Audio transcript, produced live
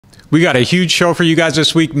We got a huge show for you guys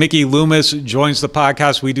this week. Mickey Loomis joins the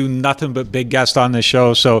podcast. We do nothing but big guests on this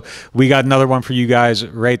show, so we got another one for you guys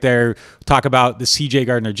right there. Talk about the C.J.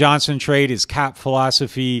 Gardner-Johnson trade, his cap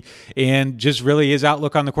philosophy, and just really his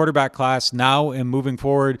outlook on the quarterback class now and moving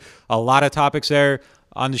forward. A lot of topics there.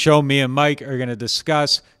 On the show, me and Mike are going to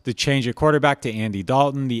discuss the change of quarterback to Andy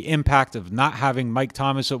Dalton, the impact of not having Mike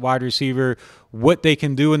Thomas at wide receiver, what they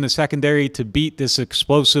can do in the secondary to beat this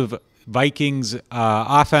explosive Vikings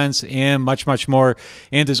offense, and much, much more.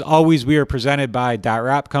 And as always, we are presented by Dat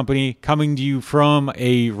Wrap Company, coming to you from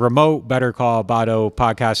a remote Better Call Bado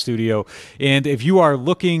podcast studio. And if you are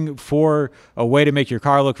looking for a way to make your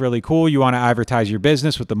car look really cool, you want to advertise your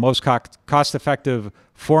business with the most cost-effective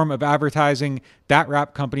form of advertising, Dat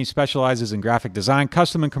Wrap Company specializes in graphic design,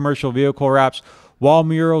 custom and commercial vehicle wraps, wall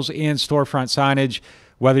murals, and storefront signage.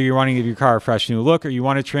 Whether you're wanting to give your car a fresh new look or you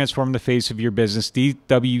want to transform the face of your business,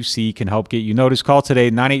 DWC can help get you noticed. Call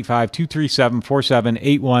today,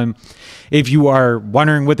 985-237-4781. If you are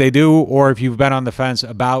wondering what they do, or if you've been on the fence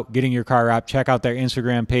about getting your car wrapped, check out their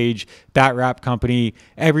Instagram page, Dat Wrap Company.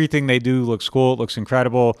 Everything they do looks cool. It looks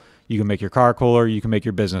incredible. You can make your car cooler. You can make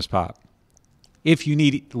your business pop. If you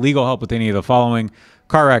need legal help with any of the following: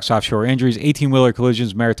 car wrecks, offshore injuries, 18-wheeler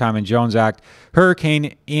collisions, Maritime Jones Act,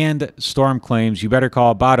 hurricane and storm claims, you better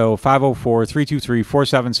call Bado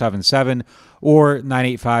 504-323-4777 or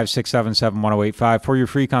 985-677-1085 for your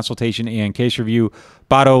free consultation and case review,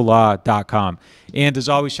 badolaw.com. And as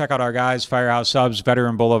always, check out our guys, Firehouse Subs,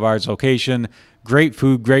 Veteran Boulevard's location. Great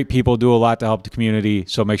food, great people, do a lot to help the community,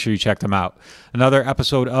 so make sure you check them out. Another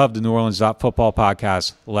episode of the New Orleans Football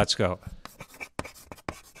Podcast. Let's go.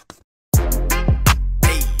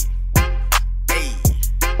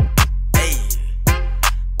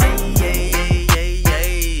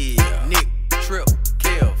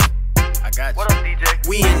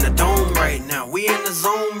 We in the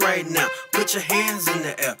zone right now. Put your hands in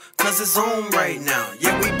the air, cause it's on right now.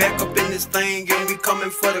 Yeah, we back up in this thing and we coming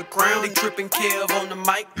for the crown. They tripping Kev on the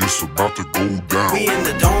mic. It's about to go down. We in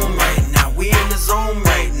the dome right now. We in the zone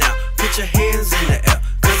right now. Put your hands in the air,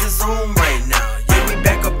 cause it's on right now. Yeah, we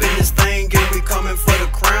back up in this thing and we coming for the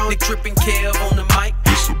crown. They tripping Kev on the mic.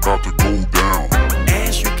 It's about to go down.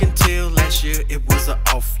 As you can tell, last year it was an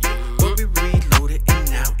off year. But we reloaded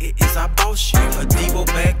and now it is our boss year. A Devo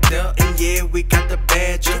back there, and yeah, we got the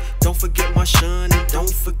badger. Don't forget my shun and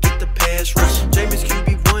don't forget the pass rush. Jameis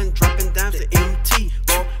QB1 dropping down to MT.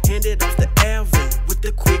 Handed off the Alvin with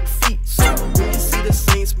the quick feet. So when you see the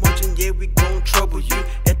Saints marching, yeah, we gon' trouble you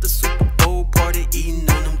at the Super Bowl party, eating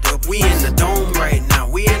on them double. We in the dome right now.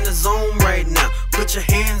 We in the zone right now. Put your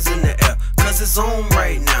hands in the air, cause it's on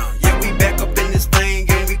right now. Yeah, we back up in this thing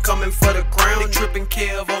and we coming for the crown. They tripping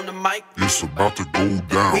Kev on the mic. It's about to go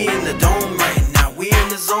down. We in the dome right now. We in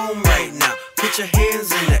the zone right now. Put your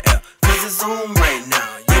hands in the air, cause it's on right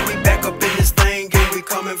now. Yeah, we back up in this thing and we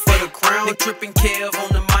coming for the crown. They tripping Kev on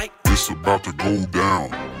the mic. It's about to go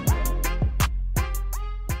down.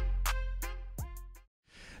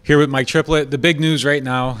 Here with Mike Triplett. The big news right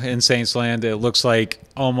now in Saints land, it looks like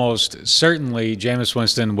almost certainly Jameis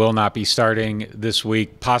Winston will not be starting this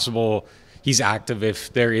week. Possible he's active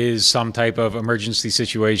if there is some type of emergency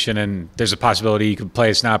situation, and there's a possibility he could play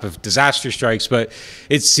a snap if disaster strikes, but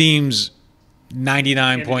it seems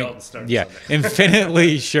 99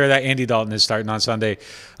 infinitely sure that Andy Dalton is starting on Sunday.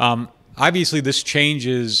 Obviously, this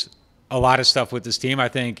changes a lot of stuff with this team. I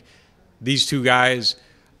think these two guys,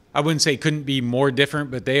 I wouldn't say couldn't be more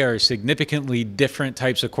different, but they are significantly different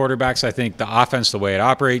types of quarterbacks. I think the offense, the way it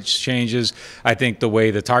operates, changes. I think the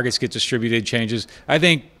way the targets get distributed changes. I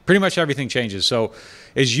think pretty much everything changes. So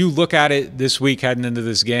as you look at it this week heading into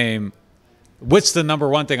this game, what's the number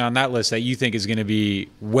one thing on that list that you think is going to be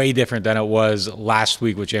way different than it was last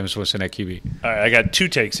week with Jameis Winston at QB? All right, I got two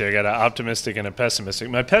takes here. I got an optimistic and a pessimistic.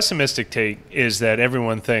 My pessimistic take is that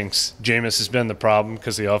everyone thinks Jameis has been the problem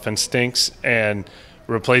because the offense stinks, and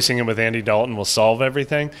replacing him with Andy Dalton will solve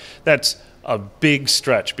everything. That's a big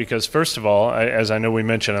stretch because, first of all, as I know we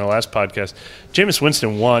mentioned on the last podcast, Jameis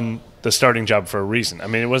Winston won the starting job for a reason. I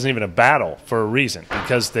mean, it wasn't even a battle for a reason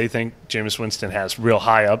because they think Jameis Winston has real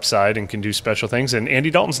high upside and can do special things. And Andy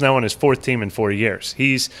Dalton's now on his fourth team in 4 years.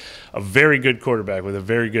 He's a very good quarterback with a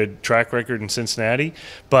very good track record in Cincinnati,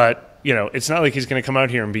 but you know, it's not like he's going to come out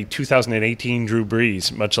here and be 2018 Drew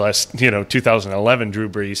Brees, much less, 2011 Drew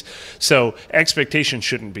Brees. So expectations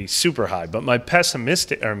shouldn't be super high. But my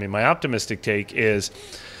optimistic take is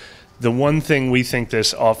the one thing we think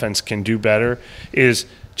this offense can do better is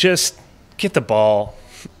just get the ball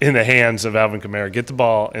in the hands of Alvin Kamara. Get the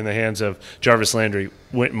ball in the hands of Jarvis Landry.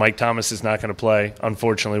 Mike Thomas is not going to play,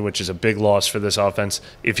 unfortunately, which is a big loss for this offense.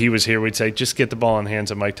 If he was here, we'd say just get the ball in the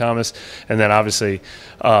hands of Mike Thomas, and then obviously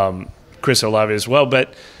Chris Olave as well.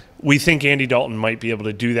 But we think Andy Dalton might be able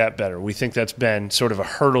to do that better. We think that's been sort of a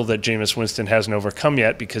hurdle that Jameis Winston hasn't overcome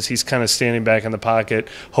yet because he's kind of standing back in the pocket,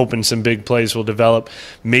 hoping some big plays will develop.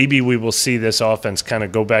 Maybe we will see this offense kind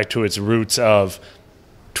of go back to its roots of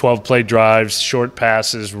 12-play drives, short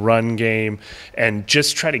passes, run game, and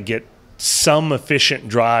just try to get some efficient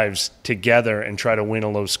drives together and try to win a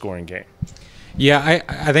low-scoring game. Yeah,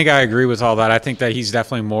 I think I agree with all that. I think that he's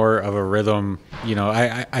definitely more of a rhythm. You know,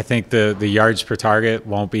 I think the yards per target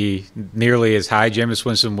won't be nearly as high. Jameis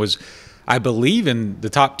Winston was, I believe, in the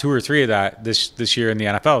top 2 or 3 of that this year in the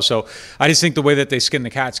NFL. So I just think the way that they skin the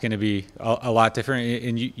cat's going to be a lot different.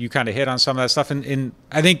 And you kind of hit on some of that stuff. And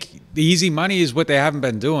I think the easy money is what they haven't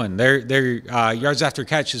been doing. Their yards after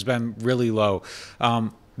catch has been really low.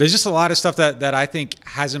 There's just a lot of stuff that I think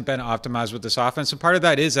hasn't been optimized with this offense. And part of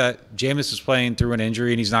that is that Jameis is playing through an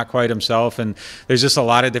injury and he's not quite himself. And there's just a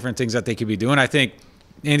lot of different things that they could be doing. I think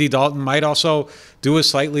Andy Dalton might also do a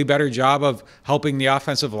slightly better job of helping the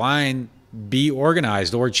offensive line be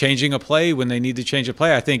organized or changing a play when they need to change a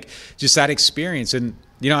play. I think just that experience. And,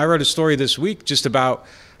 you know, I wrote a story this week just about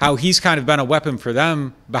how he's kind of been a weapon for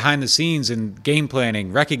them behind the scenes in game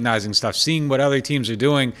planning, recognizing stuff, seeing what other teams are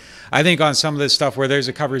doing. I think on some of this stuff where there's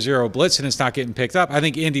a cover zero blitz and it's not getting picked up, I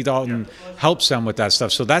think Andy Dalton helps them with that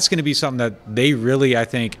stuff. So that's going to be something that they really, I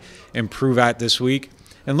think, improve at this week.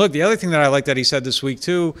 And look, the other thing that I like that he said this week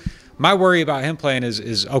too, my worry about him playing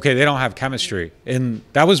is okay, they don't have chemistry. And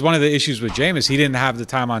that was one of the issues with Jameis. He didn't have the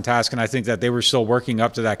time on task, and I think that they were still working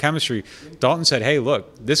up to that chemistry. Dalton said, hey,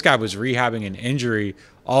 look, this guy was rehabbing an injury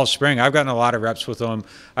all spring. I've gotten a lot of reps with him.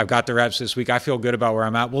 I've got the reps this week. I feel good about where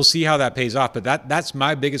I'm at. We'll see how that pays off. But that's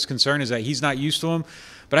my biggest concern is that he's not used to him.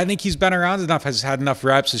 But I think he's been around enough, has had enough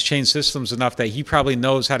reps, has changed systems enough that he probably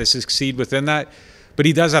knows how to succeed within that. But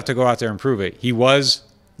he does have to go out there and prove it. He was,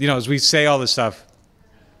 you know, as we say all this stuff,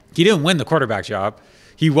 he didn't win the quarterback job.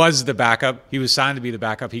 He was the backup. He was signed to be the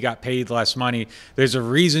backup. He got paid less money. There's a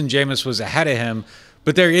reason Jameis was ahead of him.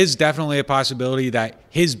 But there is definitely a possibility that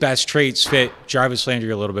his best traits fit Jarvis Landry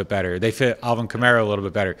a little bit better. They fit Alvin Kamara a little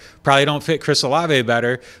bit better. Probably don't fit Chris Olave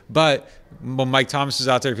better, but when Mike Thomas is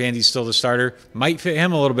out there, if Andy's still the starter, might fit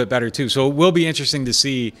him a little bit better too. So it will be interesting to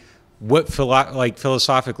see what,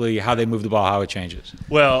 philosophically, how they move the ball, how it changes.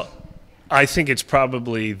 Well, I think it's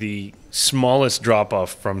probably the smallest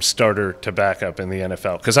drop-off from starter to backup in the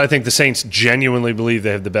NFL because I think the Saints genuinely believe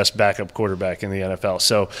they have the best backup quarterback in the NFL.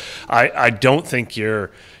 So I don't think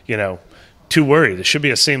you're, you know, too worried. It should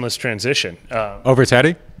be a seamless transition. Over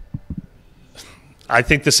Teddy? I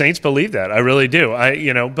think the Saints believe that. I really do.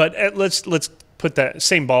 But let's put that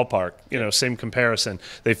same ballpark, same comparison.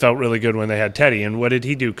 They felt really good when they had Teddy. And what did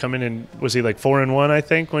he do? Come in and was he like 4-1, I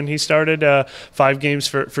think, when he started 5 games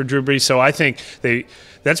for Drew Brees? So I think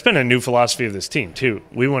that's been a new philosophy of this team, too.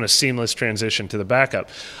 We want a seamless transition to the backup.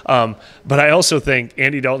 But I also think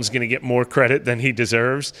Andy Dalton's going to get more credit than he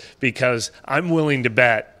deserves because I'm willing to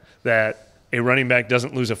bet that a running back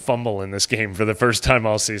doesn't lose a fumble in this game for the first time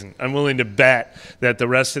all season. I'm willing to bet that the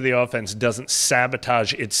rest of the offense doesn't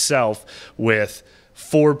sabotage itself with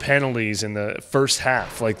 4 penalties in the first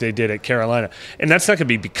half like they did at Carolina. And that's not going to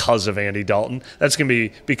be because of Andy Dalton. That's going to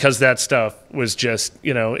be because that stuff was just,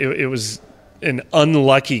 it was an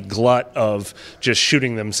unlucky glut of just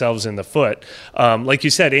shooting themselves in the foot. Like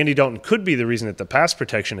you said, Andy Dalton could be the reason that the pass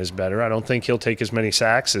protection is better. I don't think he'll take as many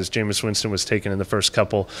sacks as Jameis Winston was taking in the first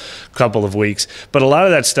couple of weeks. But a lot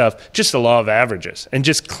of that stuff, just the law of averages and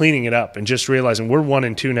just cleaning it up and just realizing we're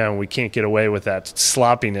 1-2 now and we can't get away with that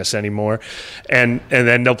sloppiness anymore. And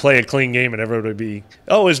then they'll play a clean game and everyone will be,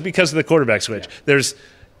 it's because of the quarterback switch. Yeah. There's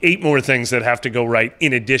 8 more things that have to go right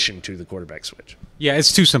in addition to the quarterback switch. Yeah,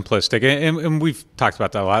 it's too simplistic, and we've talked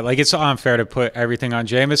about that a lot. Like, it's unfair to put everything on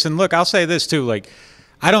Jameis. And look, I'll say this too. Like,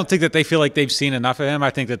 I don't think that they feel like they've seen enough of him.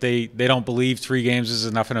 I think that they don't believe 3 games is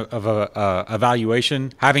enough of a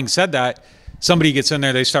evaluation. Having said that, somebody gets in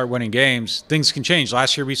there, they start winning games, things can change.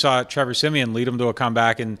 Last year we saw Trevor Siemian lead them to a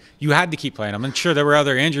comeback, and you had to keep playing him. I'm sure there were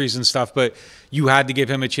other injuries and stuff, but you had to give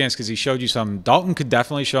him a chance because he showed you something. Dalton could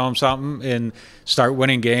definitely show him something and start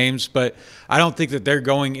winning games, but I don't think that they're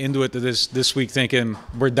going into it this week thinking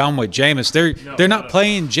we're done with Jameis. They're not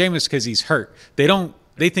playing Jameis because he's hurt.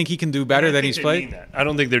 They think he can do better than he's played. I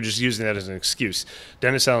don't think they're just using that as an excuse.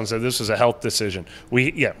 Dennis Allen said this was a health decision.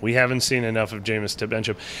 We haven't seen enough of Jameis to bench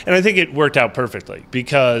him. And I think it worked out perfectly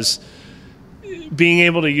because being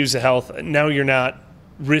able to use the health, now you're not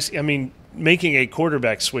risk. I mean, making a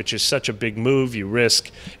quarterback switch is such a big move. You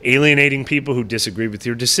risk alienating people who disagree with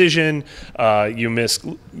your decision. You miss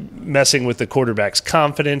messing with the quarterback's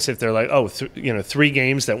confidence if they're like, oh, 3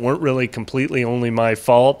 games that weren't really completely only my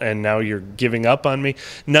fault, and now you're giving up on me.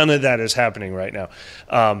 None of that is happening right now.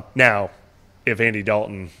 Now, if Andy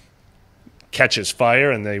Dalton catches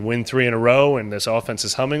fire and they win 3 in a row and this offense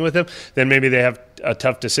is humming with him, then maybe they have a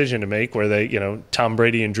tough decision to make where they, Tom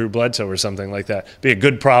Brady and Drew Bledsoe or something like that. Be a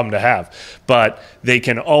good problem to have. But they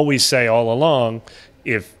can always say all along,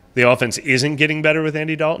 if the offense isn't getting better with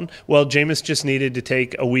Andy Dalton, well, Jameis just needed to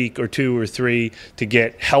take a week or 2 or 3 to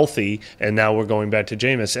get healthy, and now we're going back to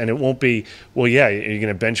Jameis. And it won't be, well, yeah, you're going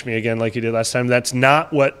to bench me again like you did last time. That's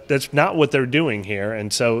not what they're doing here.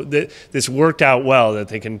 And so this worked out well, that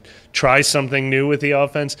they can try something new with the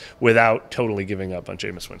offense without totally giving up on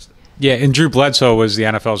Jameis Winston. Yeah, and Drew Bledsoe was the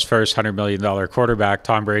NFL's first $100 million quarterback.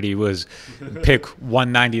 Tom Brady was pick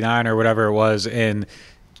 199 or whatever it was, and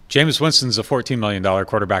Jameis Winston's a $14 million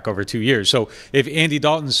quarterback over 2 years. So if Andy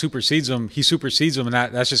Dalton supersedes him, he supersedes him, and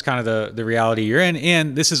that's just kind of the reality you're in.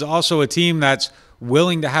 And this is also a team that's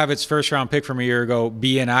willing to have its first-round pick from a year ago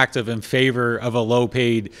be inactive in favor of a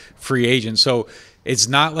low-paid free agent. So it's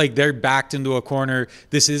not like they're backed into a corner.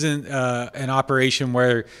 This isn't an operation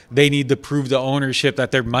where they need to prove to ownership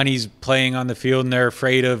that their money's playing on the field and they're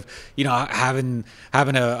afraid of, having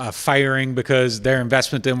a firing because their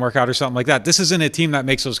investment didn't work out or something like that. This isn't a team that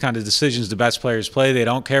makes those kind of decisions. The best players play. They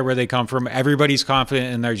don't care where they come from. Everybody's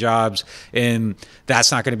confident in their jobs, and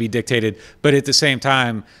that's not going to be dictated. But at the same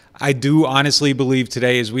time, I do honestly believe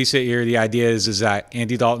today, as we sit here, the idea is that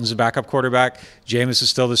Andy Dalton's a backup quarterback. Jameis is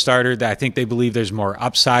still the starter. I think they believe there's more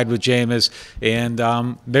upside with Jameis. And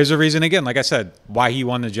there's a reason, again, like I said, why he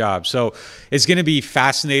won the job. So it's going to be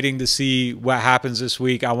fascinating to see what happens this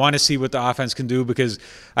week. I want to see what the offense can do, because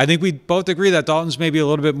I think we both agree that Dalton's maybe a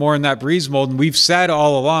little bit more in that Breeze mold. And we've said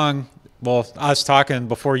all along, well, us talking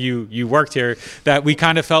before you worked here, that we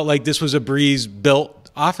kind of felt like this was a Breeze-built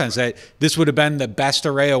offense, that this would have been the best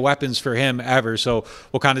array of weapons for him ever. So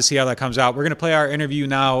we'll kind of see how that comes out. We're going to play our interview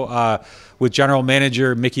now with General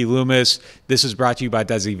Manager Mickey Loomis. This is brought to you by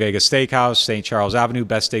Desi Vegas Steakhouse, St. Charles Avenue,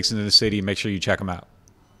 best steaks in the city. Make sure you check them out.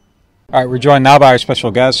 All right, we're joined now by our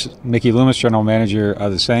special guest, Mickey Loomis, General Manager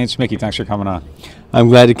of the Saints. Mickey, thanks for coming on. I'm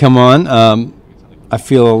glad to come on. I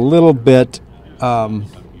feel a little bit, I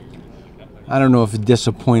don't know if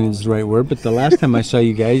disappointed is the right word, but the last time I saw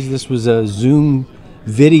you guys, this was a Zoom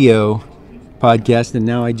video podcast, and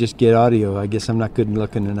now I just get audio. I guess I'm not good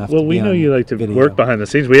looking enough. Well, to we be know on you like to video. work behind the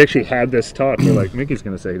scenes. We actually had this talk. We're like, Mickey's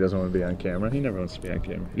going to say he doesn't want to be on camera. He never wants to be on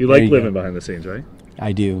camera. You like living behind the scenes, right?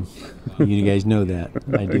 I do. You guys know that.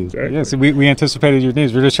 I do. Exactly. Yeah, so we anticipated your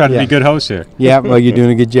needs. We're just trying to be good hosts here. Yeah, well, you're doing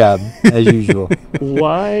a good job, as usual.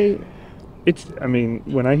 Why?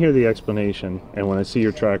 When I hear the explanation and when I see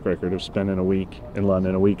your track record of spending a week in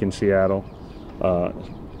London, a week in Seattle,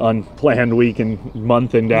 unplanned week and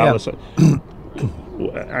month in Dallas. Yeah.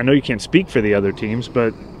 I know you can't speak for the other teams,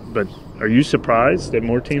 but are you surprised that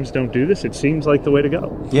more teams don't do this? It seems like the way to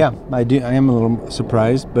go. Yeah, I do. I am a little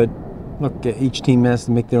surprised, but look, each team has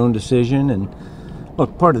to make their own decision. And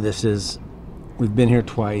look, part of this is we've been here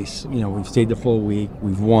twice. We've stayed the full week.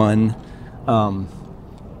 We've won.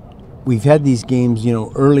 We've had these games,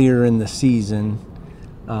 earlier in the season,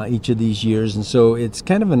 each of these years, and so it's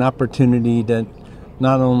kind of an opportunity to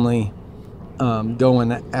not only go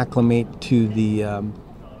and acclimate to the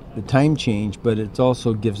time change, but it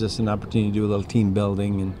also gives us an opportunity to do a little team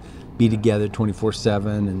building and be together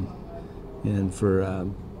 24/7, and for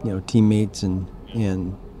teammates and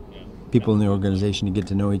people in the organization to get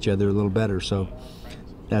to know each other a little better. So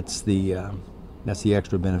that's the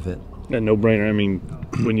extra benefit. A no-brainer.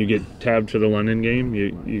 When you get tabbed for the London game,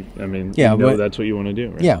 you know that's what you want to do,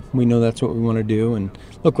 right? Yeah, we know that's what we want to do. And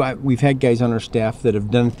look, we've had guys on our staff that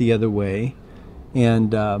have done it the other way.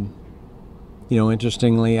 And,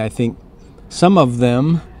 interestingly, I think some of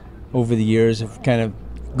them over the years have kind of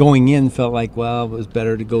going in felt like, well, it was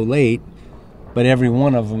better to go late. But every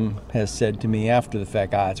one of them has said to me after the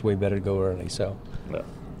fact, it's way better to go early. So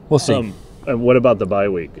we'll see. And what about the bye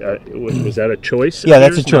week? Was that a choice? Yeah,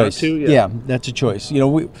 that's a choice. Yeah, that's a choice.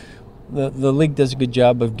 The league does a good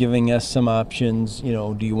job of giving us some options.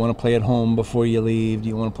 Do you want to play at home before you leave? Do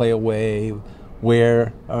you want to play away?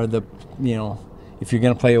 Where are the, if you're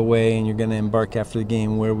going to play away and you're going to embark after the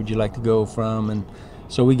game, where would you like to go from? And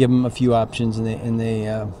so we give them a few options, and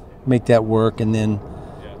they make that work. And then,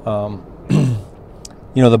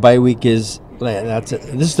 the bye week is. This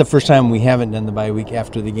is the first time we haven't done the bye week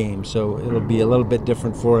after the game, so it'll be a little bit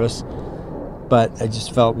different for us. But I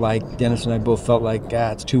just felt like Dennis and I both felt like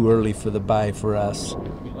it's too early for the bye for us.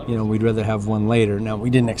 we'd rather have one later. Now, we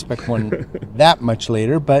didn't expect one that much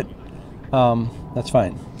later, but that's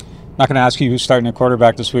fine. Not going to ask you who's starting a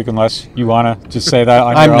quarterback this week unless you want to just say that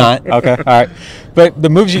on I'm your own. not. Okay, all right. But the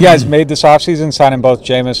moves you guys made this offseason, signing both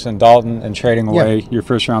Jameis and Dalton and trading away your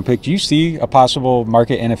first-round pick, do you see a possible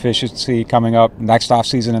market inefficiency coming up next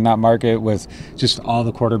offseason in that market with just all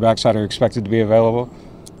the quarterbacks that are expected to be available?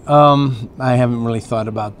 I haven't really thought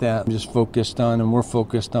about that. I'm just focused on, and we're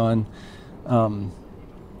focused on,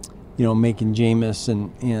 making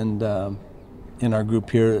Jameis and our group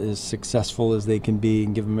here as successful as they can be,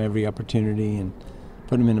 and give them every opportunity and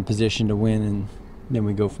put them in a position to win, and then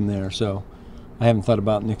we go from there. So I haven't thought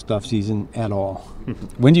about next offseason at all.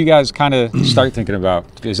 When do you guys kind of start thinking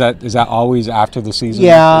about? Is that always after the season?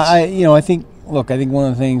 Yeah, I think one of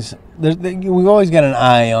the things, we've always got an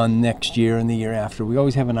eye on next year and the year after. We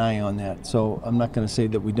always have an eye on that. So I'm not going to say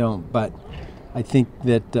that we don't, but I think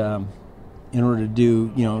that in order to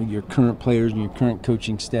do, your current players and your current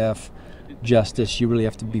coaching staff justice, you really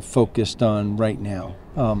have to be focused on right now.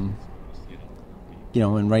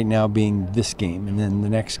 And right now being this game, and then the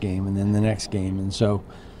next game, and then the next game. And so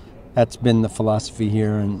that's been the philosophy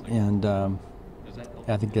here, and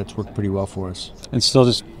I think that's worked pretty well for us. And still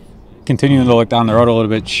just continuing to look down the road a little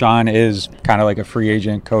bit, Sean is kind of like a free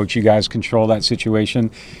agent coach. You guys control that situation.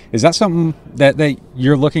 Is that something that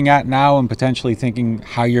you're looking at now and potentially thinking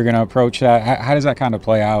how you're going to approach that? How does that kind of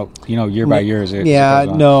play out, year by year as it goes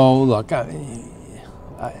on? No, look,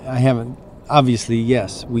 I haven't. Obviously,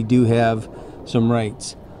 yes, we do have some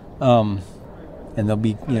rights, and there'll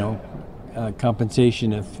be,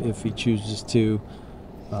 compensation if he chooses to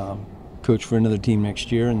coach for another team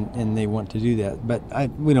next year, and they want to do that. But I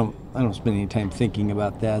don't spend any time thinking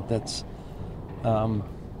about that. That's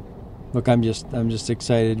look, I'm just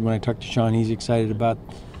excited. When I talk to Sean, he's excited about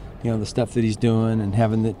the stuff that he's doing and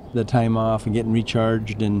having the time off and getting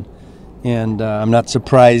recharged, and I'm not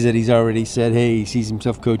surprised that he's already said, hey, he sees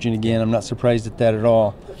himself coaching again. I'm not surprised at that at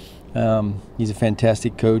all. He's a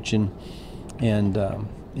fantastic coach, and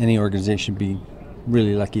any organization would be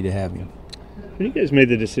really lucky to have him. When you guys made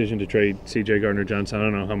the decision to trade C.J. Gardner-Johnson, I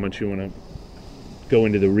don't know how much you want to go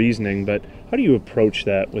into the reasoning, but how do you approach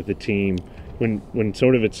that with the team when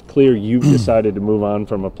sort of it's clear you've decided to move on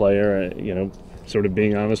from a player, sort of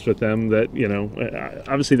being honest with them that,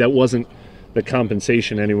 obviously that wasn't the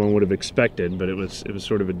compensation anyone would have expected, but it was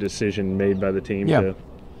sort of a decision made by the team. Yeah.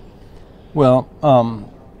 Well,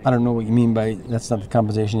 I don't know what you mean by that's not the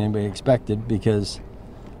compensation anybody expected, because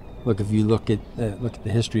look, if you look at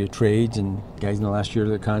the history of trades and guys in the last year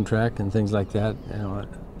of their contract and things like that, I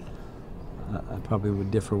probably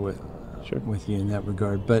would differ with you in that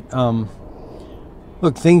regard. But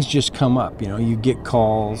look, things just come up. You get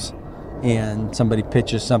calls, and somebody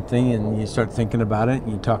pitches something, and you start thinking about it,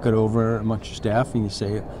 and you talk it over amongst your staff, and you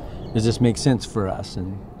say, "Does this make sense for us?"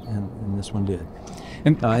 And this one did.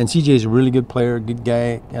 And CJ's a really good player, good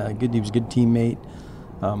guy, he was a good teammate.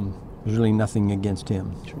 There's really nothing against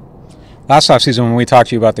him. Last offseason, when we talked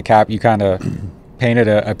to you about the cap, you kind of painted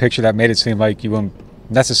a picture that made it seem like you wouldn't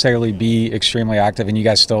necessarily be extremely active, and you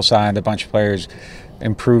guys still signed a bunch of players,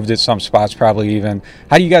 improved at some spots probably even.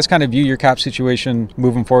 How do you guys kind of view your cap situation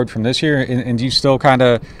moving forward from this year? And do you still kind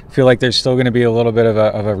of feel like there's still going to be a little bit of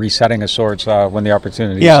a resetting of sorts when the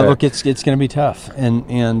opportunity is there? Look, it's going to be tough.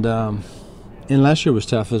 And last year was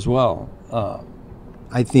tough as well.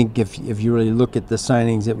 I think if you really look at the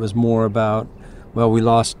signings, it was more about, well, we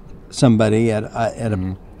lost somebody at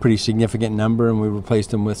a pretty significant number, and we replaced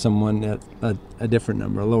them with someone at a different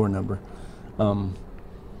number, a lower number.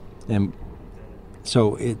 And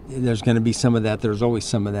so there's going to be some of that. There's always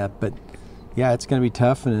some of that. But, yeah, it's going to be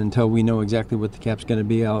tough, and until we know exactly what the cap's going to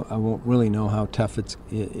be, I won't really know how tough it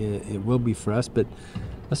will be for us. But,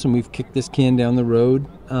 listen, we've kicked this can down the road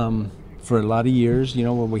for a lot of years,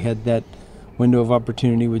 when we had that window of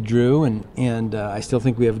opportunity with Drew, and I still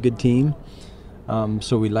think we have a good team.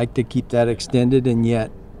 So we like to keep that extended, and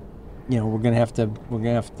yet, we got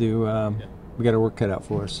a work cut out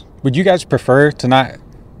for us. Would you guys prefer to not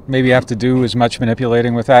maybe have to do as much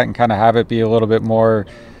manipulating with that and kind of have it be a little bit more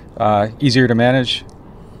easier to manage?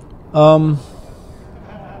 It's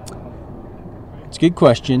a good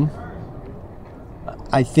question.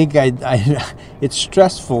 I think it's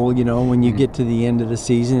stressful, when you get to the end of the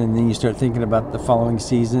season and then you start thinking about the following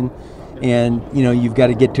season, and you've got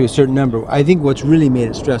to get to a certain number. I think what's really made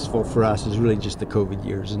it stressful for us is really just the COVID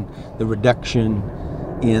years and the reduction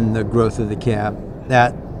in the growth of the cap.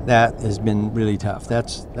 That has been really tough.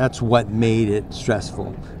 That's what made it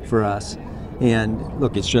stressful for us. And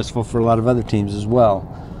look, it's stressful for a lot of other teams as well.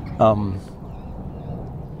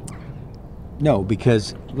 No,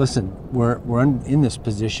 because listen, we're in this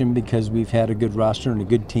position because we've had a good roster and a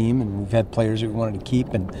good team, and we've had players that we wanted to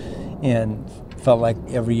keep, and felt like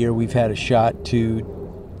every year we've had a shot to,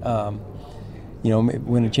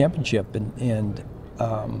 win a championship, and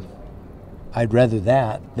I'd rather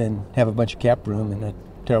that than have a bunch of cap room and a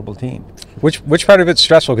terrible team. Which part of it's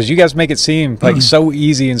stressful? Because you guys make it seem like so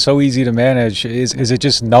easy and so easy to manage. Is it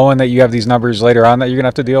just knowing that you have these numbers later on that you're gonna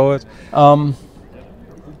have to deal with?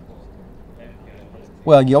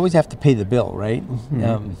 Well, you always have to pay the bill, right?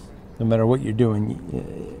 No matter what you're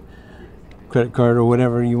doing, credit card or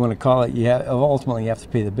whatever you want to call it, ultimately you have to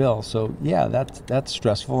pay the bill. So yeah, that's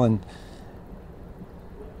stressful. And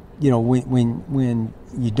when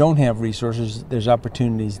you don't have resources, there's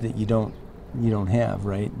opportunities that you don't have,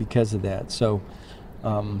 right? Because of that. So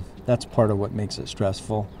that's part of what makes it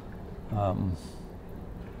stressful.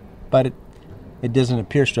 But it doesn't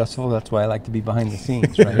appear stressful. That's why I like to be behind the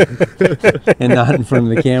scenes, right? And not in front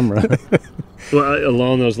of the camera. Well,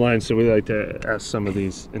 along those lines, so we like to ask some of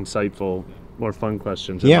these insightful, more fun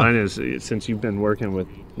questions. And mine is, since you've been working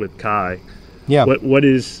with Kai, what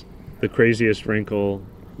is the craziest wrinkle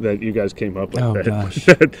that you guys came up with? Oh, gosh.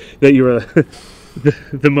 that you were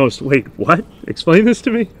the most, wait, what? Explain this to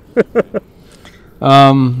me.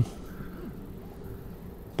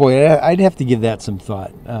 Boy, I'd have to give that some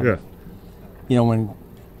thought. Yeah. When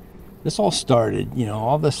this all started,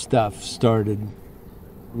 all this stuff started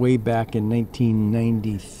way back in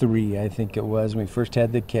 1993, I think it was, when we first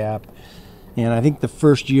had the cap. And I think the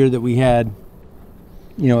first year that we had,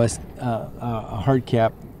 a hard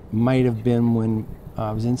cap might have been when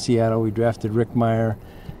I was in Seattle. We drafted Rick Meyer,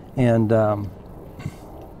 and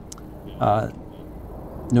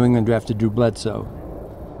New England drafted Drew Bledsoe.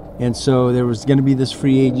 And so there was going to be this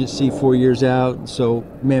free agency 4 years out. So,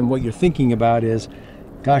 man, what you're thinking about is,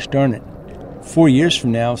 gosh darn it, 4 years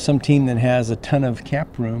from now, some team that has a ton of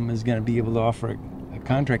cap room is going to be able to offer a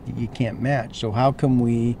contract that you can't match. So how can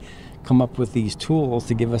we come up with these tools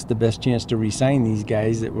to give us the best chance to re-sign these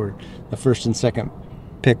guys that were the first and second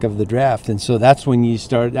pick of the draft? And so that's when you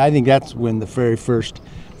start. I think that's when the very first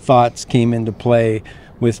thoughts came into play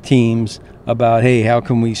with teams about, hey, how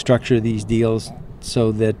can we structure these deals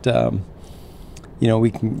so that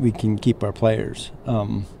we can keep our players.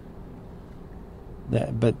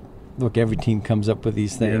 But look, every team comes up with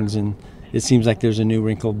these things, and it seems like there's a new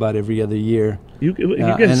wrinkle about every other year. You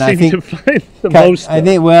guys seem to find the most.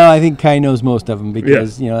 I think Kai knows most of them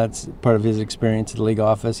because that's part of his experience at the league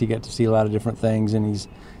office. He got to see a lot of different things, and he's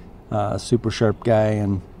a super sharp guy,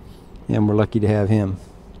 and we're lucky to have him.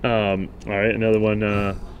 All right, another one.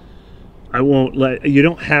 You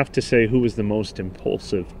don't have to say who was the most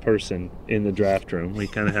impulsive person in the draft room. We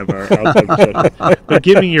kind of have our outside discussion. But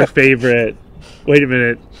give me your favorite, wait a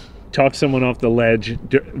minute, talk someone off the ledge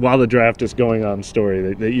while the draft is going on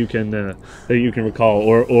story that you can recall,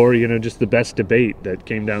 or just the best debate that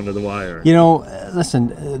came down to the wire.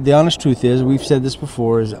 Listen, the honest truth is, we've said this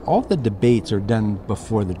before, is all the debates are done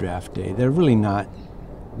before the draft day. They're really not.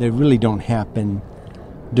 They really don't happen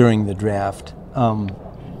during the draft.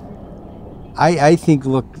 I think,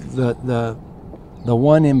 look, the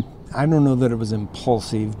one, I don't know that it was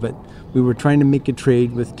impulsive, but we were trying to make a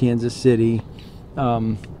trade with Kansas City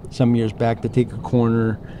some years back to take a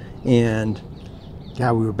corner, and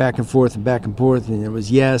God, we were back and forth, and it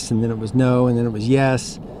was yes, and then it was no, and then it was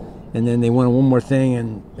yes, and then they wanted one more thing,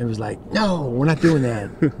 and it was like, no, we're not doing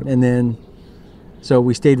that. And then, so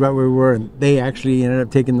we stayed right where we were, and they actually ended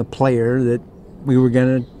up taking the player that we were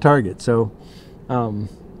going to target. So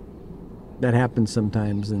that happens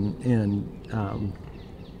sometimes, and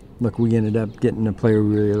look, we ended up getting a player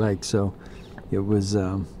we really liked, so it was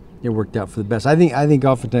it worked out for the best. I think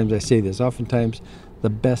oftentimes I say this. Oftentimes,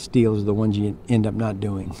 the best deals are the ones you end up not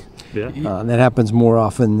doing. Yeah, that happens more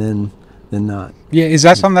often than not. Yeah, is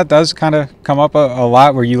that something that does kind of come up a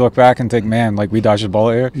lot, where you look back and think, man, like we dodged a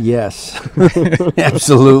bullet here? Yes,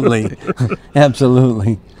 absolutely,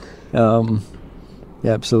 absolutely,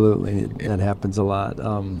 absolutely. That happens a lot.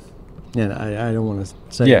 And I don't want to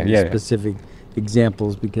say specific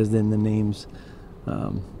examples, because then the names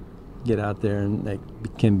get out there and that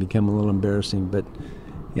can become a little embarrassing. But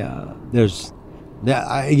yeah, there's that.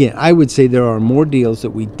 I would say there are more deals that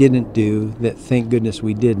we didn't do that, thank goodness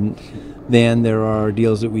we didn't, than there are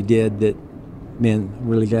deals that we did that, man,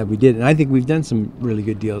 really glad we did. And I think we've done some really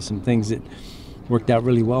good deals, some things that worked out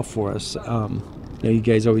really well for us. You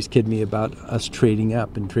guys always kid me about us trading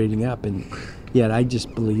up, and yet I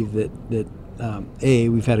just believe that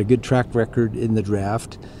we've had a good track record in the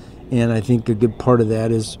draft, and I think a good part of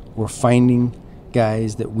that is we're finding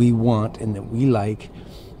guys that we want and that we like,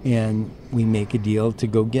 and we make a deal to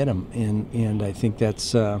go get them. And I think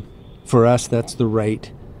that's for us, that's the right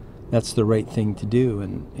thing to do.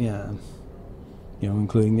 And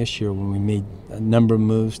including this year when we made a number of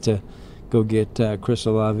moves to go get Chris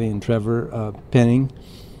Olave and Trevor Penning.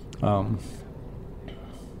 And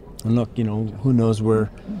look, who knows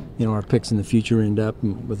where, our picks in the future end up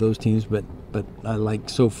with those teams. But I like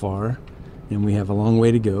so far, and we have a long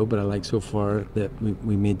way to go, but I like so far that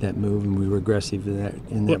we made that move and we were aggressive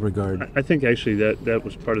in that regard. I think actually that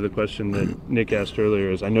was part of the question that Nick asked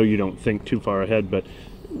earlier is I know you don't think too far ahead, but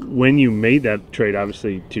when you made that trade,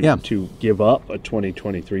 obviously, to give up a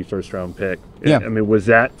 2023 first-round pick, I mean, was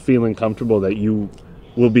that feeling comfortable that you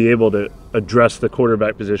will be able to address the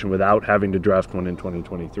quarterback position without having to draft one in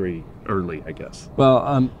 2023 early, I guess?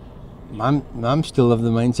 Well, I'm still of the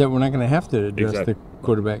mindset we're not going to have to address the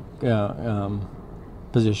quarterback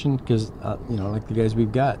position because, like the guys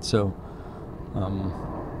we've got. So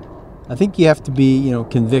I think you have to be,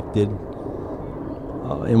 convicted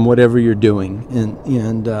in whatever you're doing.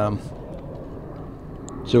 And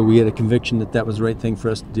so we had a conviction that was the right thing for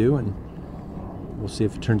us to do, and we'll see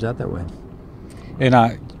if it turns out that way.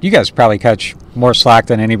 And you guys probably catch more slack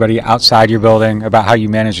than anybody outside your building about how you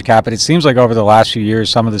manage the cap. But it seems like over the last few years,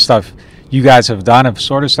 some of the stuff you guys have done have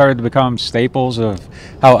sort of started to become staples of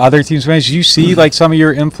how other teams manage. Do you see like some of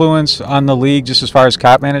your influence on the league just as far as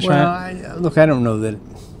cap management? Well, I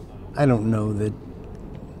don't know that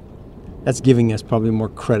that's giving us probably more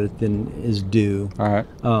credit than is due. All right.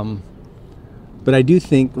 But I do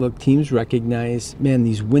think, look, teams recognize, man,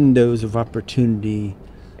 these windows of opportunity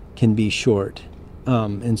can be short.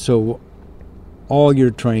 And so all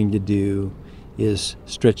you're trying to do is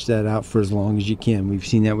stretch that out for as long as you can. We've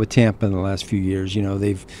seen that with Tampa in the last few years.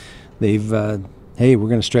 They've hey, we're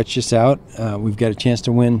going to stretch this out. We've got a chance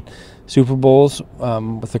to win Super Bowls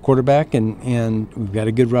with the quarterback, and we've got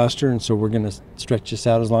a good roster, and so we're going to stretch this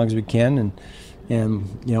out as long as we can, and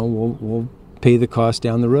we'll pay the cost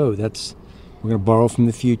down the road. We're going to borrow from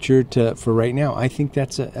the future for right now. I think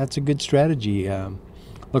that's a good strategy.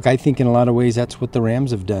 Look, I think in a lot of ways that's what the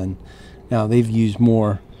Rams have done. Now they've used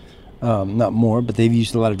not more, but they've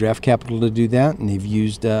used a lot of draft capital to do that, and they've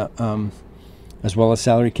used as well as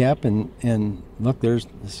salary cap. And look, there's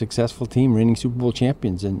a successful team, reigning Super Bowl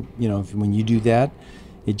champions, and when you do that,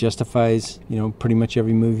 it justifies pretty much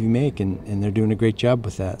every move you make, and they're doing a great job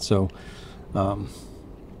with that. So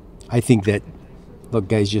I think that, look,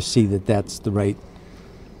 guys just see that that's the right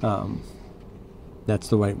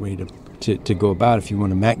way to go about. If you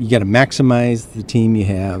want to, you got to maximize the team you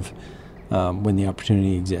have when the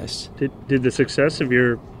opportunity exists. Did the success of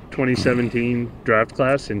your 2017 draft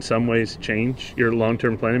class in some ways change your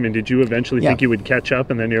long-term plan? I mean, did you eventually think you would catch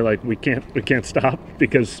up, and then you're like, we can't stop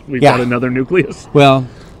because we've got another nucleus? Well,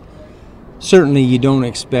 certainly you don't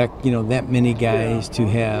expect that many guys to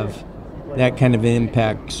have that kind of an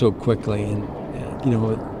impact so quickly, and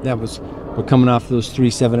we're coming off those 3,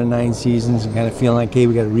 7, and 9 seasons and kind of feeling like, hey,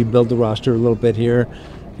 we got to rebuild the roster a little bit here,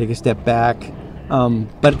 take a step back.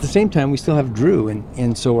 But at the same time, we still have Drew,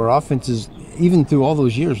 and so our offense is, even through all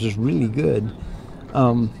those years, is really good.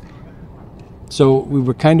 So we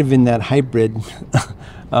were kind of in that hybrid,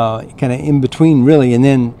 kind of in between, really. And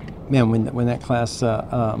then, man, when that class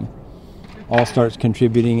all starts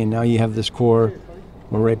contributing, and now you have this core,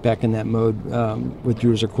 we're right back in that mode with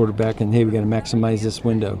Drew as our quarterback, and hey, we got to maximize this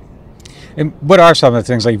window. And what are some of the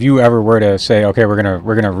things, like, if you ever were to say, okay, we're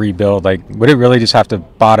gonna rebuild, like, would it really just have to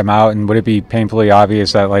bottom out, and would it be painfully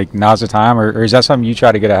obvious that, like, now's the time, or is that something you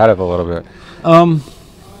try to get ahead of a little bit?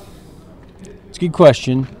 It's a good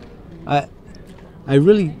question. I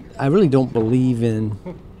really don't believe in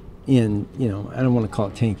I don't want to call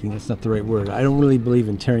it tanking. That's not the right word. I don't really believe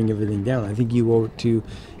in tearing everything down. I think you owe it to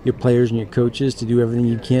your players and your coaches to do everything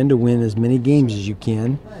you can to win as many games as you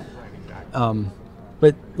can.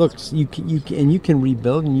 But look, you can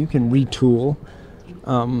rebuild and you can retool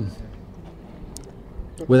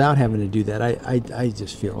without having to do that. I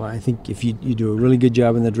think if you do a really good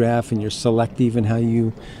job in the draft and you're selective in how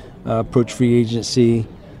you approach free agency,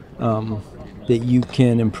 that you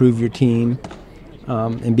can improve your team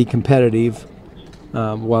and be competitive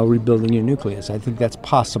while rebuilding your nucleus. I think that's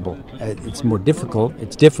possible. It's more difficult.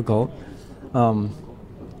 It's difficult,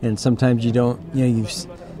 and sometimes you don't.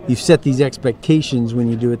 You've set these expectations when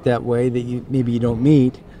you do it that way that maybe you don't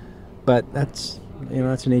meet, but that's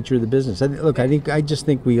the nature of the business. I just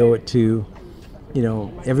think we owe it to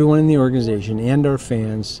everyone in the organization and our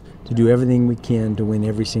fans to do everything we can to win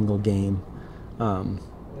every single game,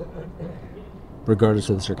 regardless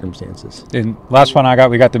of the circumstances. And last one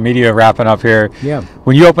we got the media wrapping up here. Yeah.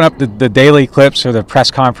 When you open up the daily clips or the press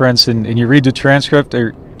conference and you read the transcript,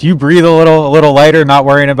 do do you breathe a little lighter, not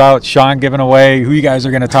worrying about Sean giving away who you guys are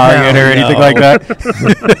going to target or anything like that?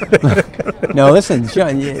 No, listen,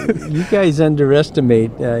 Sean, you guys underestimate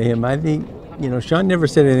him. I think Sean never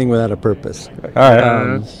said anything without a purpose. All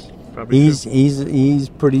right. He's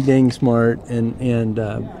pretty dang smart, and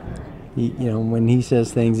he, when he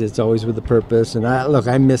says things, it's always with a purpose. And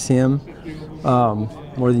I miss him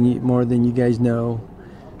more than you guys know.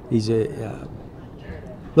 He's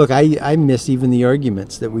I miss even the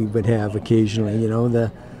arguments that we would have occasionally.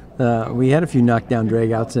 We had a few knockdown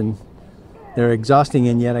dragouts, and they're exhausting,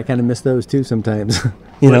 and yet I kind of miss those too sometimes.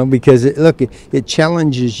 Because it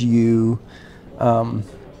challenges you.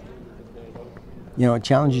 It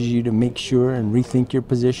challenges you to make sure and rethink your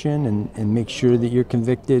position, and make sure that you're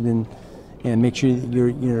convicted, and make sure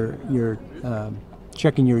that you're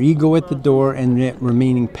checking your ego at the door and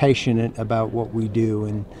remaining passionate about what we do.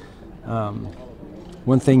 And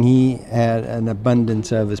one thing he had an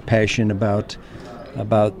abundance of is passion about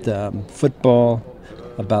football,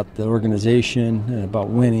 about the organization, and about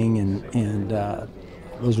winning, and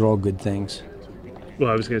those are all good things. Well,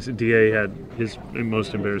 I was going to say, DA had his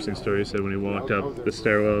most embarrassing story. He said when he walked up the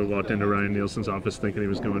stairwell, walked into Ryan Nielsen's office thinking he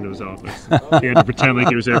was going to his office. He had to pretend like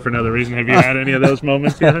he was there for another reason. Have you had any of those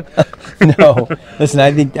moments yet? No. Listen,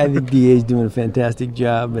 I think DA is doing a fantastic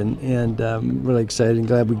job, and really excited and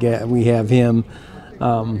glad we have him.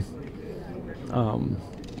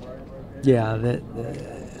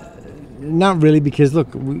 Not really, because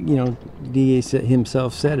look, DA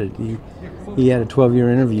himself said it. He had a 12-year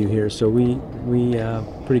interview here, so we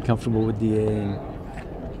pretty comfortable with DA, and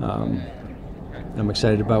I'm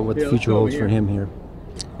excited about what the future holds for him here.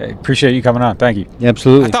 Hey, appreciate you coming on. Thank you.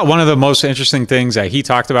 Absolutely. I thought one of the most interesting things that he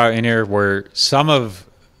talked about in here were some of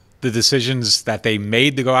the decisions that they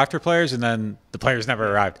made to go after players, and then the players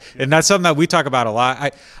never arrived. And that's something that we talk about a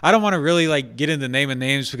lot. I don't want to really get into naming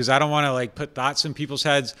names, because I don't want to put thoughts in people's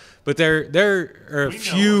heads, but there are a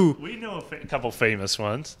few. We know a couple famous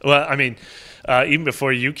ones. Well, I mean, even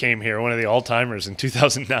before you came here, one of the all-timers in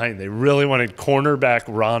 2009, they really wanted cornerback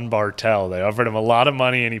Ron Bartell. They offered him a lot of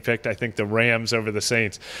money, and he picked, I think, the Rams over the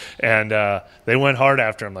Saints. And they went hard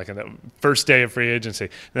after him, on the first day of free agency.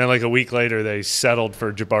 And then, a week later, they settled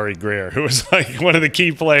for Jabari Greer, who was, one of the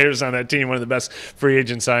key players on that team, one of the best free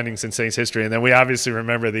agent signings in Saints history. And then we obviously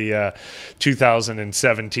remember the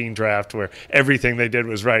 2017 draft, where everything they did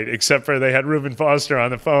was right, except for they had Reuben Foster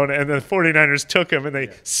on the phone, and the 49ers took him, and they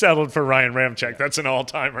settled for Ryan Ramczyk. That's an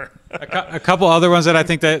all-timer. A couple other ones that I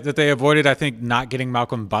think that they avoided. I think not getting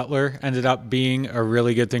Malcolm Butler ended up being a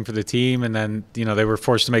really good thing for the team, and then they were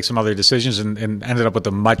forced to make some other decisions, and ended up with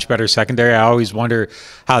a much better secondary. I always wonder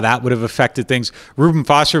how that would have affected things. Reuben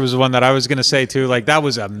Foster was the one that I was going to say too. That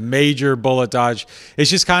was a major bullet dodge. It's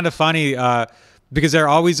just kind of funny because they're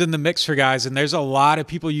always in the mix for guys, and there's a lot of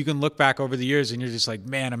people you can look back over the years, and you're just like,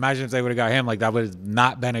 man, imagine if they would have got him. That would have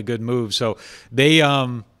not been a good move. So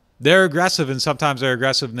they're aggressive, and sometimes their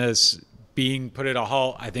aggressiveness being put at a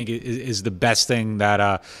halt, I think, is the best thing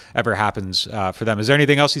that ever happens for them. Is there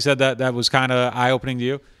anything else he said that was kind of eye-opening to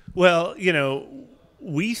you? Well,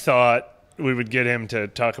 we thought we would get him to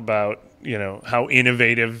talk about how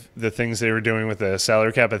innovative the things they were doing with the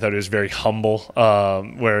salary cap. I thought it was very humble,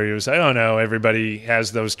 where he was like, oh no, everybody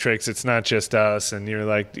has those tricks. It's not just us. And you're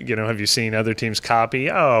like, have you seen other teams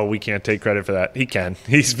copy? Oh, we can't take credit for that. He can.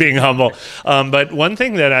 He's being humble. But one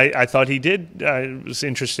thing that I thought he did was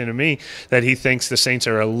interesting to me, that he thinks the Saints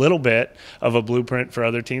are a little bit of a blueprint for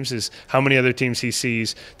other teams, is how many other teams he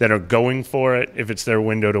sees that are going for it if it's their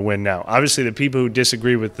window to win now. Obviously, the people who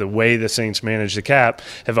disagree with the way the Saints manage the cap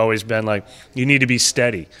have always been you need to be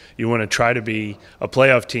steady. You want to try to be a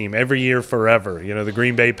playoff team every year forever. The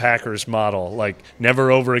Green Bay Packers model, never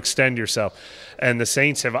overextend yourself. And the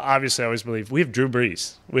Saints have obviously always believed, we have Drew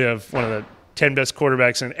Brees. We have one of the 10 best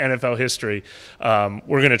quarterbacks in NFL history.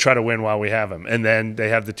 We're going to try to win while we have him. And then they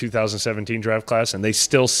have the 2017 draft class, and they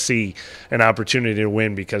still see an opportunity to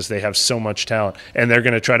win because they have so much talent, and they're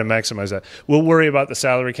going to try to maximize that. We'll worry about the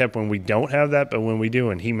salary cap when we don't have that, but when we do,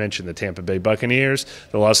 and he mentioned the Tampa Bay Buccaneers,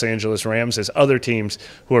 the Los Angeles Rams, as other teams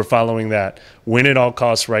who are following that win at all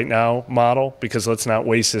costs right now model, because let's not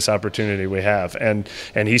waste this opportunity we have. And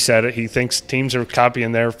he said it. He thinks teams are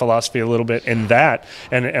copying their philosophy a little bit in that,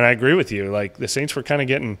 and I agree with you. The Saints were kind of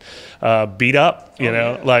getting beat up,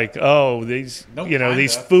 these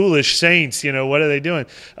foolish Saints, what are they doing?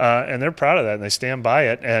 And they're proud of that, and they stand by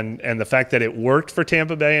it. And the fact that it worked for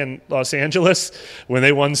Tampa Bay and Los Angeles when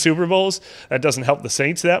they won Super Bowls, that doesn't help the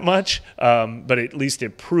Saints that much, but at least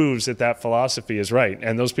it proves that philosophy is right,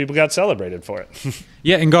 and those people got celebrated for it.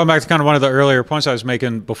 Yeah, and going back to kind of one of the earlier points I was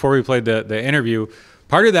making before we played the interview,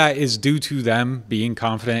 part of that is due to them being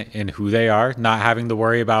confident in who they are, not having to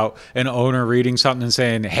worry about an owner reading something and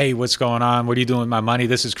saying, hey, what's going on? What are you doing with my money?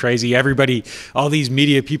 This is crazy. Everybody, all these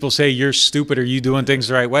media people say you're stupid. Are you doing things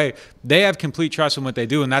the right way? They have complete trust in what they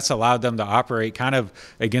do, and that's allowed them to operate kind of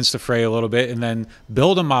against the fray a little bit and then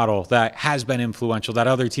build a model that has been influential, that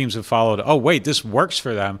other teams have followed. Oh, wait, this works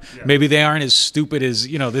for them. Yeah. Maybe they aren't as stupid as,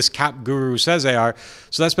 this cap guru says they are.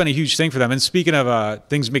 So that's been a huge thing for them. And speaking of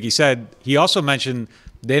things Mickey said, he also mentioned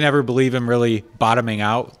they never believe in really bottoming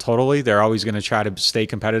out totally. They're always going to try to stay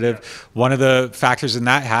competitive. Yeah. One of the factors in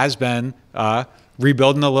that has been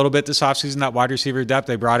rebuilding a little bit this offseason, that wide receiver depth.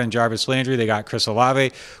 They brought in Jarvis Landry. They got Chris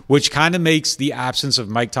Olave, which kind of makes the absence of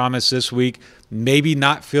Mike Thomas this week maybe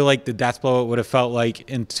not feel like the death blow it would have felt like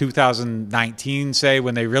in 2019, say,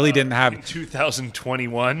 when they really didn't have. In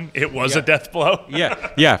 2021, it was a death blow.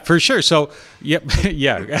 yeah, for sure. So, yeah,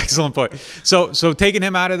 excellent point. So taking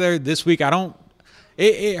him out of there this week,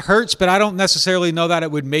 it hurts, but I don't necessarily know that it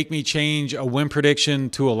would make me change a win prediction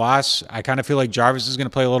to a loss. I kind of feel like Jarvis is going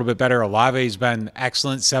to play a little bit better. Olave's been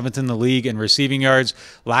excellent, 7th in the league in receiving yards.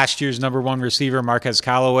 Last year's #1 receiver, Marquez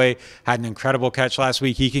Callaway, had an incredible catch last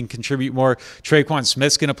week. He can contribute more. Traquan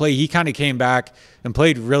Smith's going to play. He kind of came back and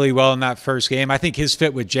played really well in that first game. I think his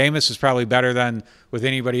fit with Jameis is probably better than with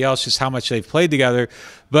anybody else, just how much they've played together.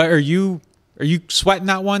 But are you sweating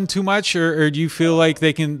that one too much, or do you feel like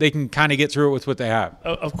they can kind of get through it with what they have?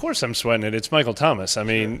 Of course I'm sweating it. It's Michael Thomas. I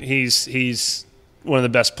mean, he's one of the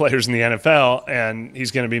best players in the NFL, and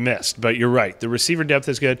he's going to be missed. But you're right. The receiver depth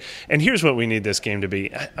is good. And here's what we need this game to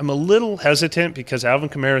be. I'm a little hesitant because Alvin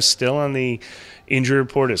Kamara is still on the injury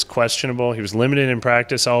report as questionable. He was limited in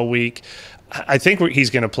practice all week. I think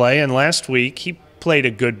he's going to play. And last week he played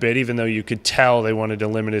a good bit, even though you could tell they wanted to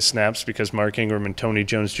limit his snaps because Mark Ingram and Tony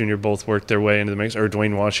Jones Jr. both worked their way into the mix, or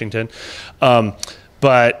Dwayne Washington.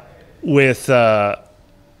 But with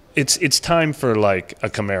it's time for like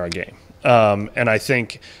a Kamara game. And I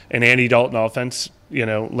think an Andy Dalton offense,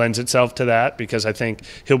 lends itself to that because I think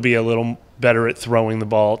he'll be a little better at throwing the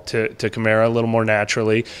ball to Kamara a little more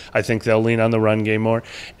naturally. I think they'll lean on the run game more.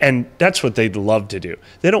 And that's what they'd love to do.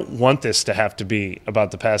 They don't want this to have to be about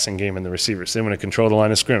the passing game and the receivers. They want to control the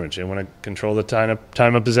line of scrimmage. They want to control the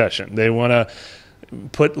time of possession. They want to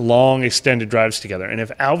put long, extended drives together. And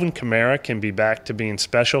if Alvin Kamara can be back to being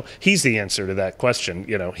special, he's the answer to that question.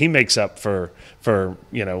 He makes up for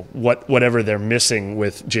whatever they're missing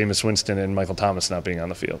with Jameis Winston and Michael Thomas not being on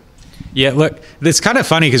the field. Yeah, look, it's kind of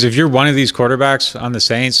funny because if you're one of these quarterbacks on the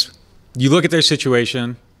Saints, you look at their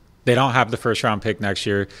situation. They don't have the first-round pick next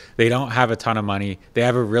year. They don't have a ton of money. They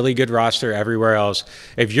have a really good roster everywhere else.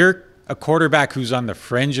 If you're a quarterback who's on the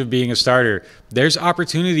fringe of being a starter, there's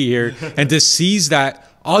opportunity here. And to seize that,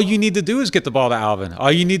 all you need to do is get the ball to Alvin.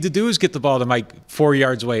 All you need to do is get the ball to Mike 4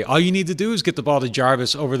 yards away. All you need to do is get the ball to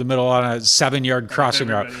Jarvis over the middle on a 7-yard crossing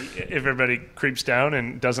route. If everybody creeps down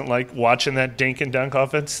and doesn't like watching that dink and dunk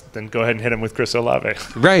offense, then go ahead and hit him with Chris Olave.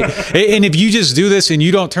 Right. And if you just do this and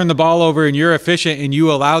you don't turn the ball over and you're efficient and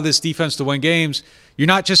you allow this defense to win games, you're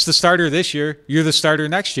not just the starter this year, you're the starter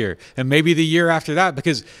next year and maybe the year after that,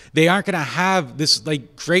 because they aren't going to have this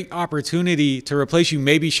great opportunity to replace you.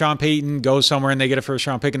 Maybe Sean Payton goes somewhere and they get a first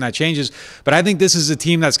round pick and that changes. But I think this is a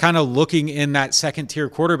team that's kind of looking in that second tier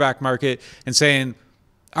quarterback market and saying,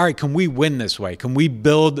 all right, can we win this way? Can we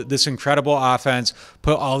build this incredible offense,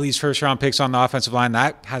 put all these first-round picks on the offensive line?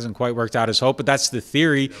 That hasn't quite worked out as hope, but that's the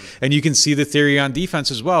theory, and you can see the theory on defense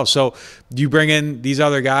as well. So you bring in these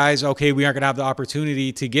other guys, okay, we aren't going to have the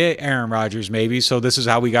opportunity to get Aaron Rodgers maybe, so this is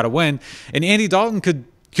how we got to win. And Andy Dalton could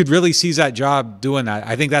really seize that job doing that.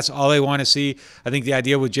 I think that's all they want to see. I think the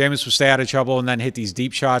idea with Jameis was stay out of trouble and then hit these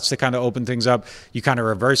deep shots to kind of open things up. You kind of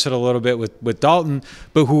reverse it a little bit with Dalton.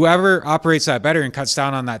 But whoever operates that better and cuts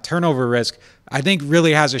down on that turnover risk, I think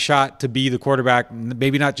really has a shot to be the quarterback,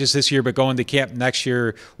 maybe not just this year, but going to camp next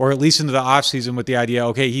year or at least into the offseason with the idea,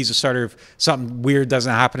 okay, he's a starter if something weird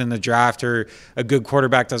doesn't happen in the draft or a good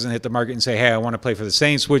quarterback doesn't hit the market and say, hey, I want to play for the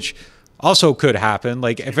Saints, which also could happen.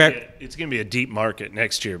 It's going to be a deep market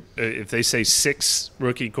next year. If they say 6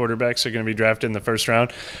 rookie quarterbacks are going to be drafted in the first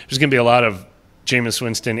round, there's going to be a lot of Jameis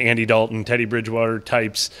Winston, Andy Dalton, Teddy Bridgewater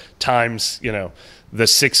types times, the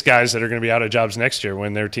 6 guys that are going to be out of jobs next year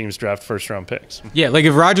when their teams draft first-round picks. Yeah,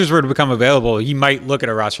 if Rodgers were to become available, he might look at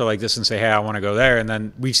a roster like this and say, hey, I want to go there, and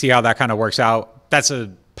then we see how that kind of works out. That's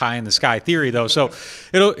a pie-in-the-sky theory, though, so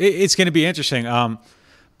it's going to be interesting.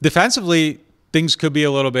 Defensively, things could be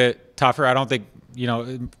a little bit tougher. I don't think,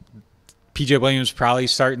 P.J. Williams probably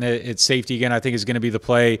starting at safety again, I think is going to be the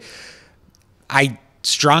play. I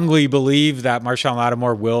strongly believe that Marshawn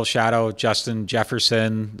Lattimore will shadow Justin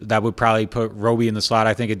Jefferson. That would probably put Roby in the slot.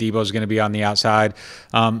 I think Adebo is going to be on the outside.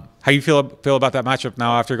 How you feel about that matchup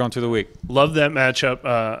now after going through the week? Love that matchup.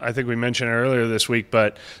 I think we mentioned it earlier this week,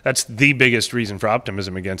 but that's the biggest reason for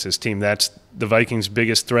optimism against this team. That's the Vikings'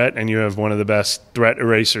 biggest threat, and you have one of the best threat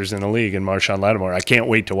erasers in the league in Marshawn Lattimore. I can't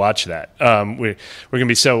wait to watch that. We're going to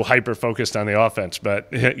be so hyper-focused on the offense,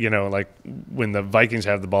 but, like when the Vikings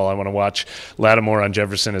have the ball, I want to watch Lattimore on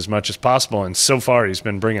Jefferson as much as possible, and so far he's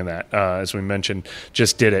been bringing that. As we mentioned,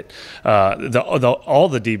 just did it. All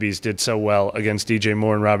the DBs did so well against DJ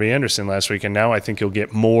Moore and Robbie Anderson last week, and now I think you'll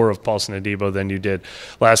get more of Paulson Adebo than you did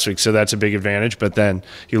last week, so that's a big advantage, but then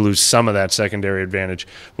you lose some of that secondary advantage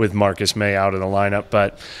with Marcus May out of the lineup.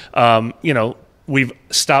 But, we've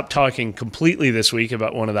stopped talking completely this week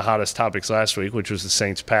about one of the hottest topics last week, which was the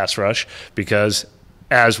Saints pass rush, because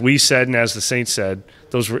as we said and as the Saints said,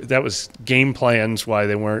 that was game plans why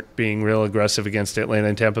they weren't being real aggressive against Atlanta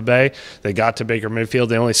and Tampa Bay. They got to Baker Mayfield.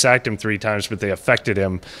 They only sacked him 3 times, but they affected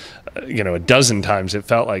him, a dozen times it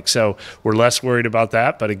felt like. So we're less worried about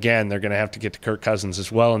that. But again, they're going to have to get to Kirk Cousins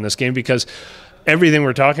as well in this game, because everything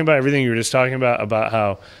we're talking about, everything you were just talking about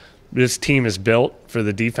how this team is built for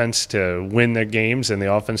the defense to win their games and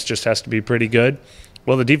the offense just has to be pretty good.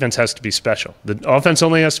 Well, the defense has to be special. The offense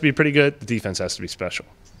only has to be pretty good. The defense has to be special.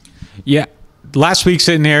 Yeah. Last week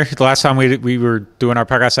sitting here, the last time we were doing our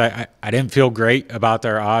podcast, I didn't feel great about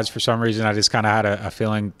their odds for some reason. I just kind of had a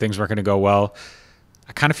feeling things weren't going to go well.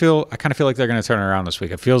 I kind of feel like they're going to turn it around this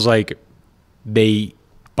week. It feels like they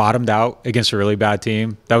bottomed out against a really bad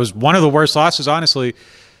team. That was one of the worst losses, honestly,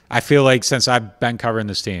 I feel like, since I've been covering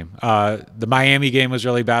this team. The Miami game was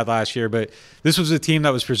really bad last year, but this was a team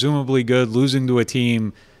that was presumably good, losing to a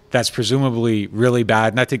team that's presumably really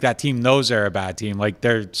bad. And I think that team knows they're a bad team. Like,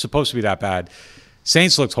 they're supposed to be that bad.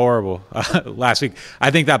 Saints looked horrible last week.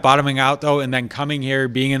 I think that bottoming out, though, and then coming here,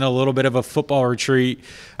 being in a little bit of a football retreat,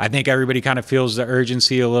 I think everybody kind of feels the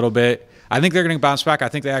urgency a little bit. I think they're going to bounce back. I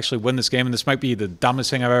think they actually win this game, and this might be the dumbest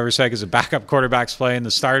thing I've ever said, because the backup quarterback's playing,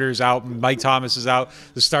 the starter's out, Mike Thomas is out,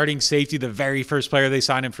 the starting safety, the very first player they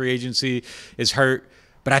signed in free agency, is hurt.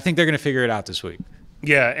 But I think they're going to figure it out this week.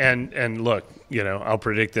 Yeah, and look, I'll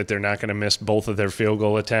predict that they're not going to miss both of their field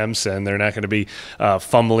goal attempts, and they're not going to be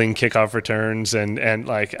fumbling kickoff returns. And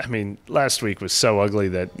last week was so ugly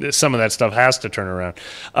that some of that stuff has to turn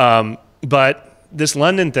around. But this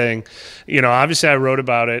London thing, obviously I wrote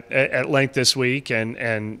about it at length this week, and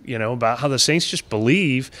about how the Saints just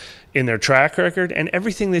believe in their track record, and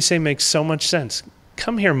everything they say makes so much sense.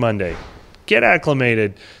 Come here Monday, get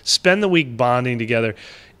acclimated, spend the week bonding together.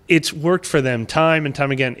 It's worked for them time and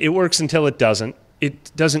time again. It works until it doesn't.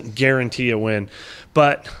 It doesn't guarantee a win.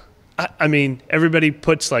 But, everybody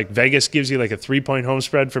puts, Vegas gives you a 3-point home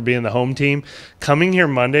spread for being the home team. Coming here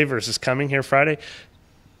Monday versus coming here Friday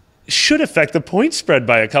should affect the point spread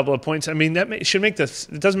by a couple of points. That should make it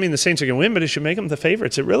doesn't mean the Saints are going to win, but it should make them the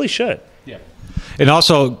favorites. It really should. Yeah. And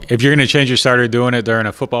also, if you're going to change your starter, doing it during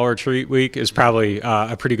a football retreat week is probably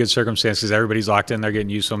a pretty good circumstance, because everybody's locked in. They're getting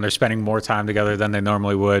used to them. They're spending more time together than they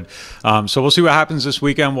normally would. So we'll see what happens this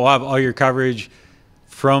weekend. We'll have all your coverage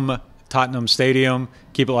from Tottenham Stadium.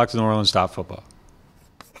 Keep it locked to New Orleans Top Football.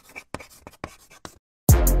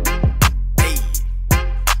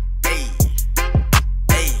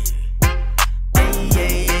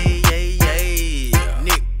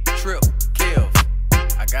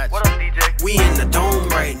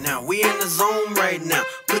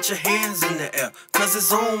 Put your hands in the air, cause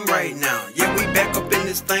it's on right now. Yeah, we back up in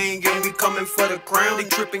this thing and we coming for the crown. They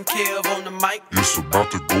tripping Kev on the mic. It's about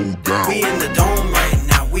to go down. We in the dome right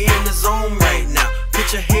now, we in the zone right now.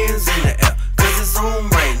 Put your hands in the air, cause it's on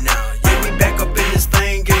right now. Yeah, we back up in this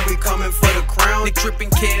thing and we coming for the crown. They tripping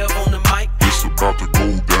Kev on the mic. It's about to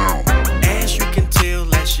go down. As you can tell,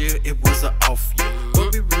 last year it was an off year,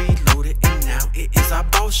 but we reloaded and now it is our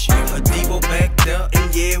boss year. Adebo back there,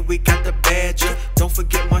 and yeah, we got the badger. Don't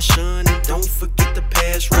forget my son, and don't forget the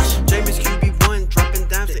pass rush.